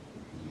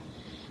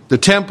 The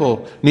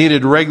temple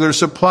needed a regular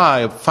supply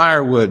of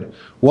firewood.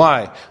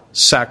 Why?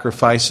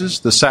 Sacrifices.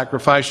 The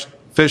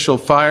sacrificial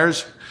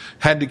fires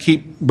had to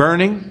keep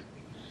burning.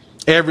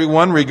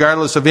 Everyone,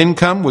 regardless of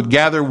income, would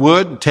gather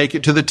wood and take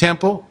it to the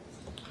temple.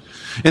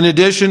 In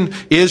addition,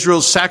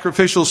 Israel's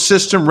sacrificial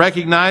system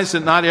recognized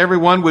that not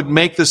everyone would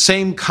make the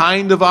same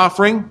kind of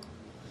offering.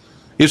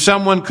 If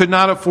someone could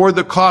not afford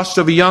the cost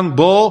of a young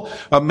bull,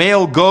 a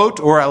male goat,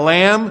 or a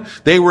lamb,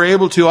 they were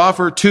able to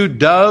offer 2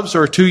 doves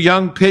or 2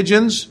 young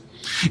pigeons.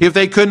 If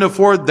they couldn't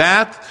afford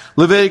that,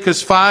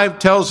 Leviticus 5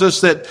 tells us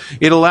that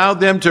it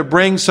allowed them to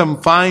bring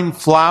some fine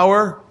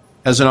flour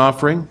as an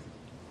offering.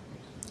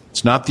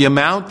 It's not the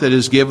amount that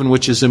is given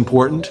which is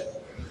important,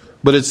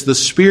 but it's the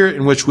spirit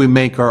in which we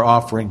make our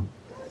offering.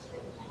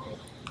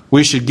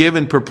 We should give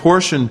in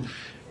proportion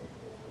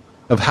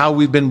of how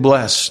we've been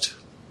blessed.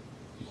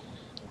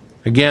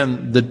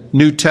 Again, the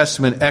New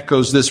Testament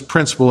echoes this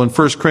principle in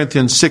 1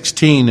 Corinthians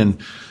 16, and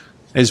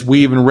as we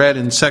even read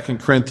in 2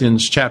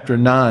 Corinthians chapter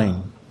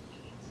 9.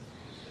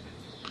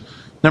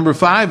 Number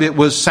 5, it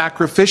was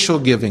sacrificial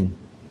giving.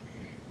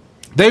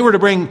 They were to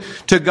bring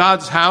to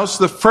God's house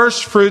the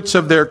first fruits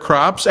of their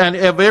crops and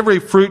of every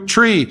fruit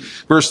tree.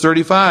 Verse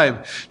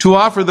 35. To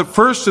offer the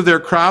first of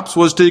their crops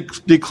was to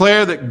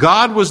declare that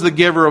God was the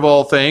giver of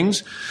all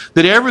things,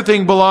 that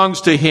everything belongs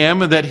to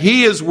Him, and that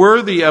He is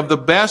worthy of the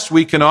best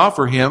we can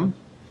offer Him.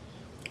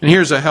 And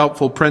here's a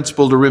helpful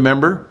principle to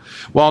remember.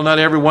 While not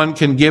everyone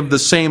can give the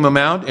same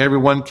amount,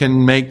 everyone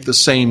can make the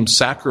same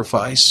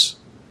sacrifice.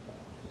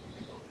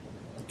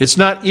 It's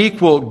not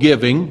equal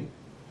giving,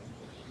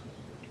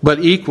 but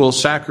equal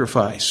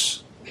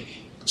sacrifice.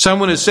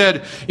 Someone has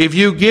said, if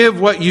you give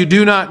what you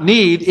do not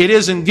need, it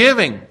isn't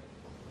giving.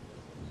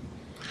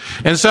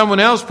 And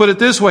someone else put it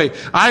this way,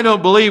 I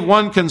don't believe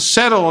one can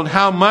settle on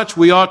how much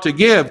we ought to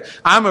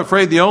give. I'm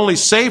afraid the only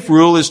safe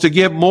rule is to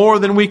give more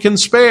than we can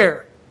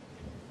spare.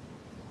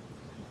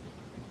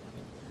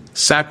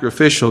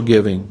 Sacrificial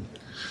giving.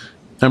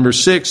 Number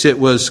 6, it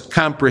was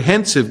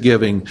comprehensive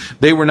giving.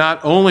 They were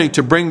not only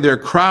to bring their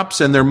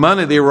crops and their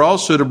money, they were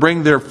also to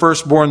bring their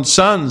firstborn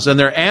sons and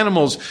their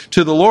animals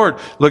to the Lord.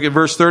 Look at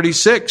verse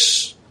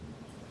 36.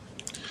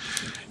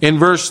 In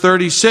verse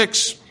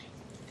 36,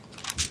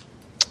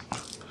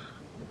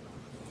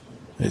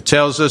 it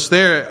tells us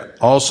there,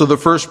 also the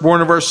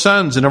firstborn of our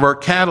sons and of our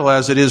cattle,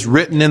 as it is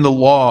written in the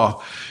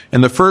law,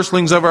 and the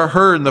firstlings of our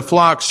herd and the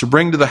flocks to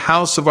bring to the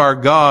house of our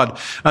God,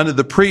 unto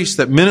the priests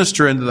that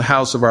minister into the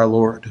house of our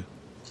Lord.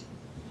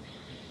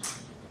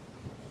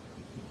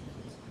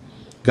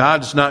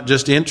 God's not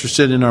just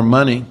interested in our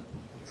money.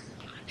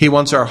 He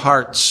wants our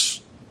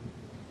hearts.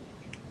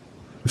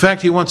 In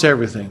fact, He wants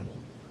everything.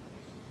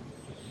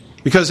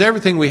 Because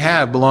everything we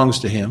have belongs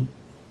to Him.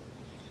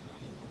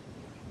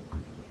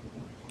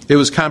 It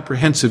was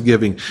comprehensive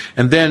giving.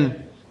 And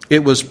then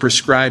it was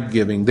prescribed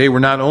giving. They were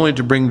not only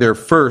to bring their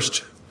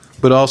first,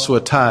 but also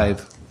a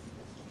tithe.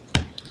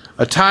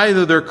 A tithe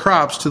of their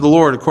crops to the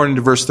Lord, according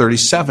to verse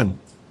 37.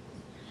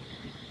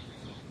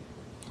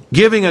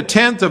 Giving a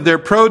tenth of their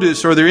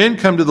produce or their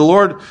income to the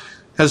Lord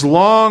has a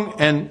long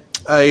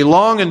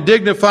and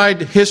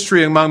dignified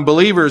history among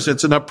believers.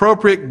 It's an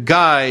appropriate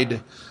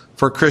guide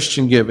for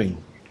Christian giving.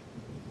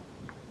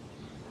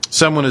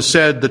 Someone has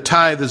said the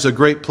tithe is a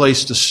great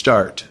place to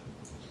start.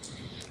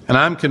 And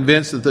I'm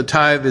convinced that the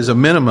tithe is a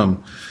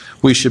minimum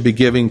we should be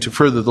giving to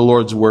further the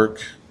Lord's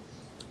work.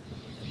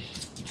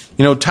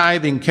 You know,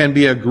 tithing can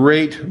be a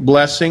great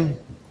blessing.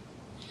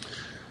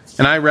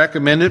 And I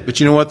recommend it, but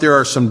you know what? There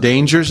are some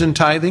dangers in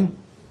tithing.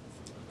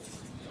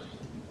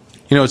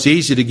 It's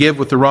easy to give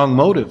with the wrong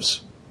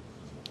motives.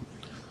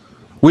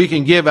 We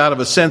can give out of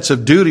a sense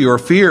of duty or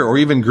fear or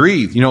even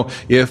greed.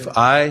 If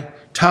I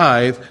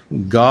tithe,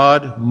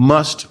 God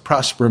must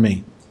prosper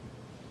me.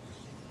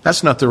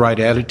 That's not the right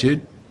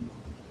attitude.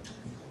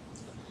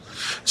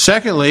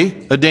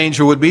 Secondly, a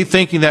danger would be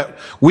thinking that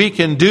we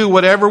can do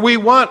whatever we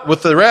want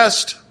with the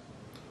rest,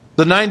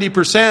 the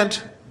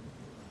 90%.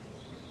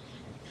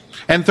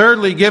 And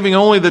thirdly, giving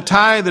only the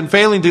tithe and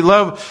failing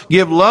to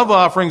give love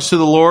offerings to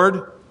the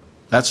Lord.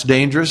 That's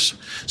dangerous.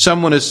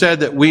 Someone has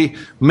said that we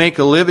make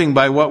a living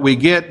by what we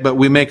get, but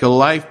we make a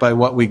life by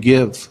what we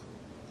give.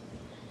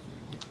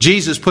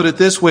 Jesus put it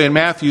this way in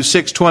Matthew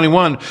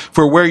 6:21,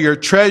 "For where your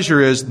treasure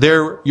is,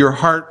 there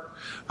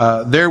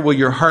will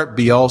your heart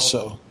be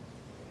also."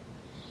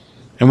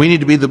 And we need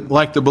to be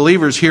like the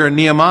believers here in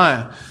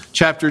Nehemiah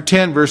chapter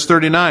 10, verse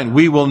 39.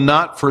 We will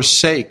not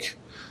forsake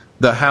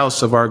the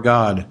house of our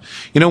God.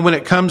 When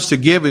it comes to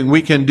giving,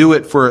 we can do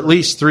it for at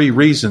least 3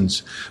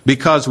 reasons.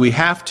 Because we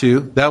have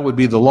to, that would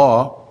be the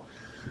law.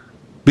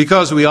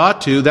 Because we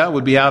ought to, that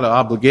would be out of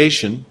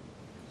obligation.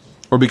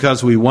 Or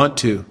because we want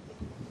to,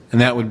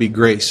 and that would be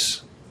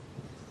grace.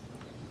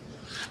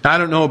 Now, I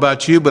don't know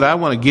about you, but I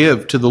want to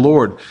give to the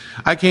Lord.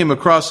 I came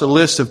across a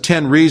list of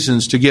 10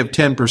 reasons to give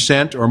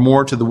 10% or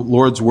more to the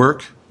Lord's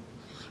work.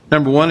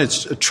 Number 1,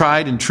 it's a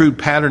tried and true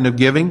pattern of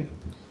giving.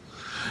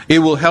 It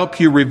will help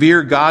you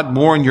revere God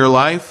more in your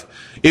life.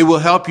 It will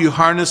help you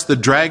harness the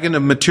dragon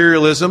of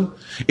materialism.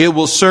 It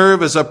will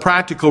serve as a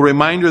practical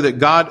reminder that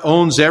God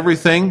owns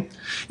everything.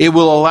 It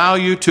will allow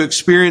you to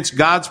experience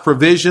God's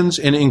provisions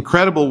in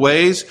incredible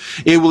ways.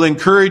 It will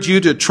encourage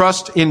you to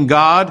trust in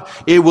God.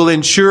 It will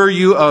ensure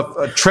you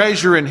a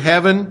treasure in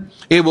heaven.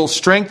 It will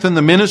strengthen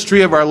the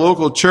ministry of our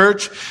local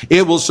church.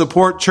 It will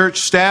support church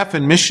staff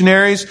and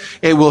missionaries.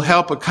 It will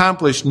help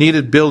accomplish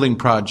needed building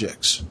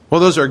projects. Well,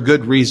 those are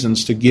good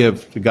reasons to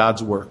give to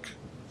God's work.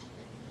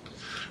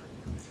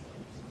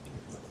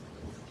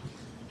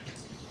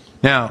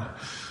 Now,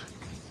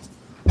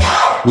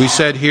 we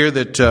said here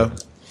that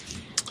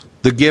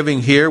the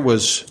giving here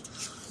was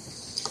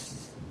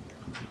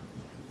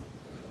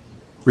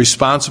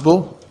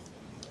responsible,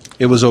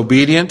 it was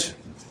obedient,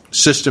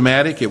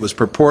 systematic, it was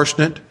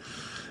proportionate,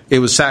 it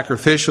was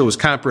sacrificial, it was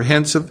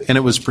comprehensive, and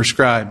it was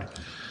prescribed.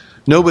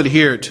 Nobody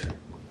here at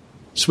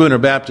Spooner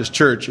Baptist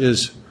Church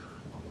is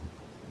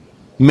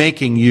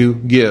making you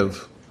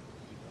give.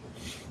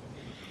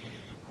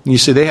 You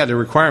see, they had a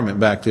requirement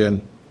back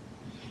then.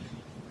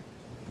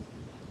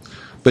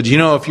 But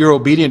if you're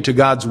obedient to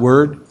God's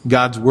Word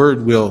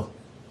will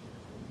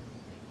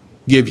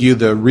give you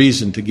the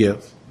reason to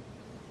give.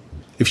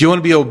 If you want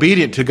to be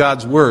obedient to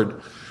God's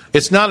Word,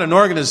 it's not an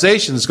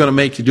organization that's going to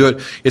make you do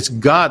it. It's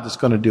God that's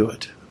going to do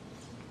it.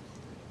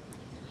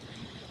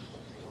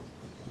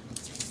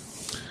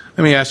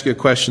 Let me ask you a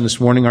question this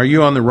morning. Are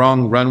you on the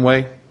wrong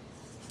runway?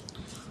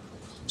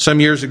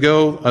 Some years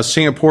ago, a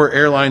Singapore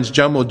Airlines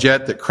jumbo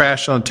jet that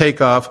crashed on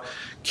takeoff,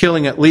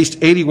 killing at least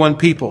 81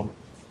 people.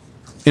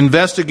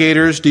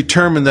 Investigators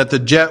determined that the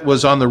jet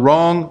was on the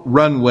wrong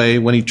runway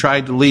when he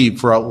tried to leave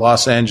for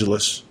Los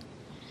Angeles.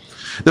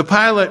 The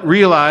pilot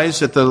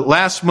realized at the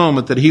last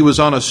moment that he was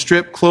on a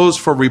strip closed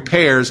for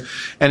repairs,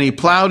 and he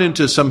plowed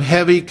into some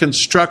heavy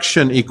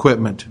construction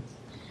equipment.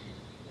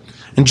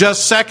 And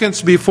just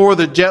seconds before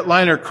the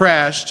jetliner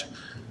crashed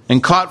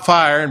and caught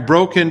fire and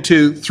broke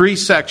into 3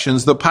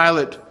 sections, the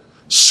pilot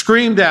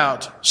screamed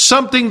out,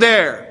 "Something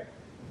there!"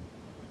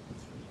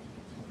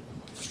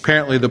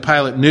 Apparently, the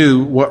pilot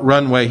knew what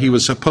runway he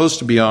was supposed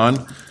to be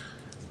on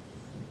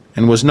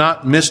and was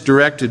not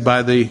misdirected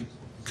by the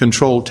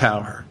control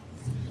tower.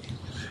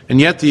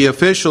 And yet the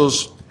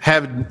officials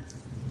have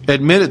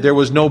admitted there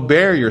was no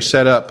barrier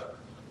set up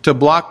to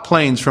block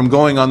planes from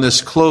going on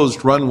this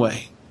closed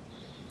runway.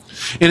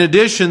 In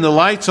addition, the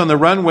lights on the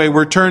runway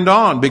were turned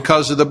on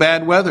because of the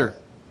bad weather.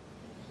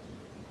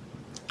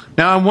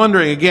 Now I'm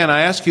wondering, again,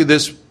 I ask you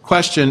this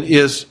question,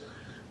 is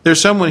there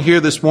someone here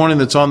this morning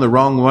that's on the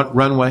wrong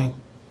runway?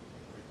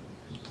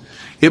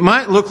 It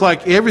might look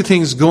like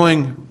everything's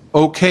going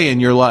okay in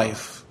your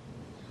life.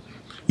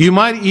 You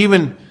might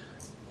even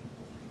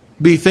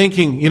be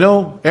thinking,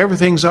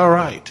 everything's all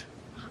right.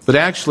 But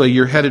actually,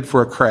 you're headed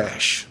for a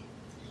crash.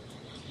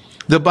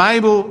 The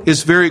Bible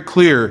is very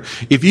clear.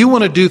 If you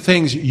want to do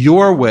things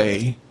your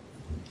way,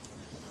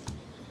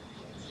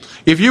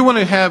 if you want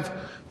to have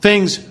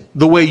things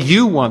the way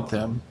you want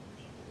them,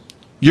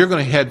 you're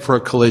going to head for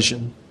a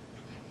collision.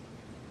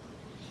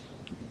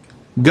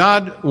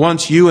 God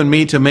wants you and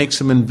me to make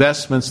some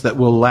investments that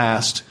will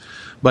last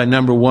by,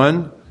 number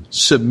 1,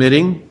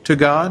 submitting to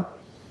God.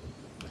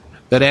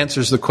 That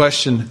answers the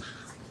question,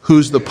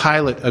 who's the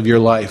pilot of your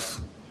life?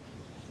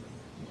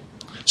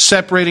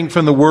 Separating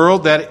from the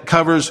world, that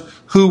covers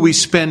who we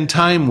spend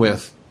time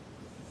with.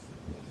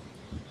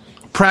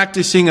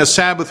 Practicing a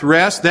Sabbath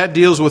rest, that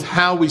deals with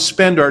how we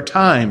spend our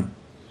time.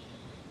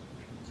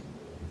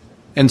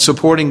 And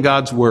supporting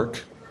God's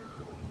work,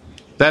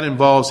 that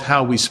involves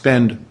how we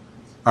spend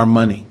our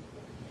money.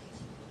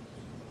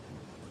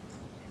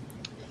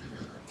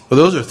 Well,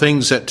 those are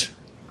things that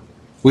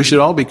we should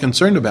all be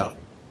concerned about.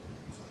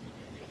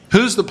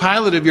 Who's the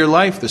pilot of your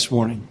life this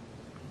morning?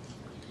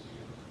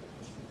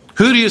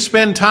 Who do you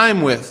spend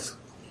time with?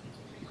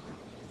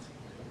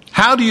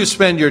 How do you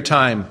spend your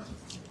time?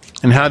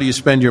 And how do you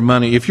spend your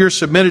money? If you're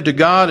submitted to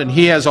God and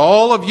He has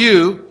all of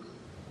you,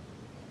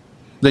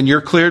 then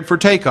you're cleared for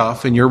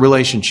takeoff in your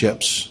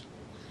relationships,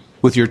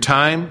 with your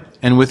time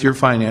and with your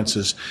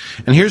finances.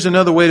 And here's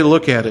another way to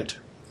look at it.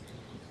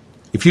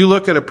 If you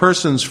look at a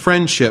person's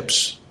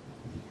friendships,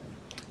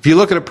 if you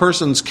look at a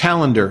person's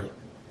calendar,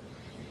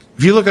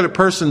 if you look at a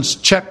person's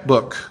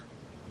checkbook,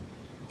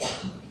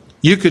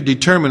 you could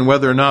determine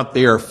whether or not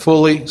they are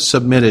fully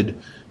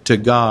submitted to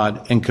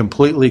God and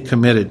completely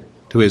committed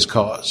to His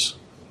cause.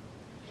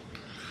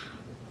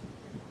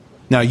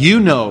 Now, you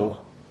know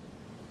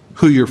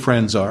who your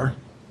friends are.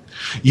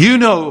 You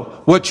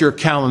know what your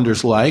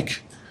calendar's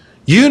like.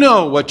 You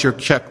know what your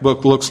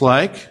checkbook looks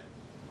like.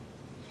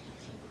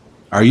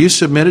 Are you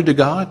submitted to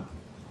God?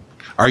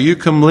 Are you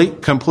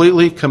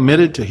completely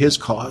committed to His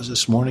cause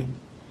this morning?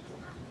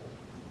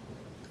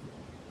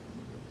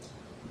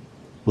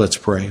 Let's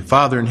pray.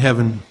 Father in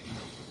heaven,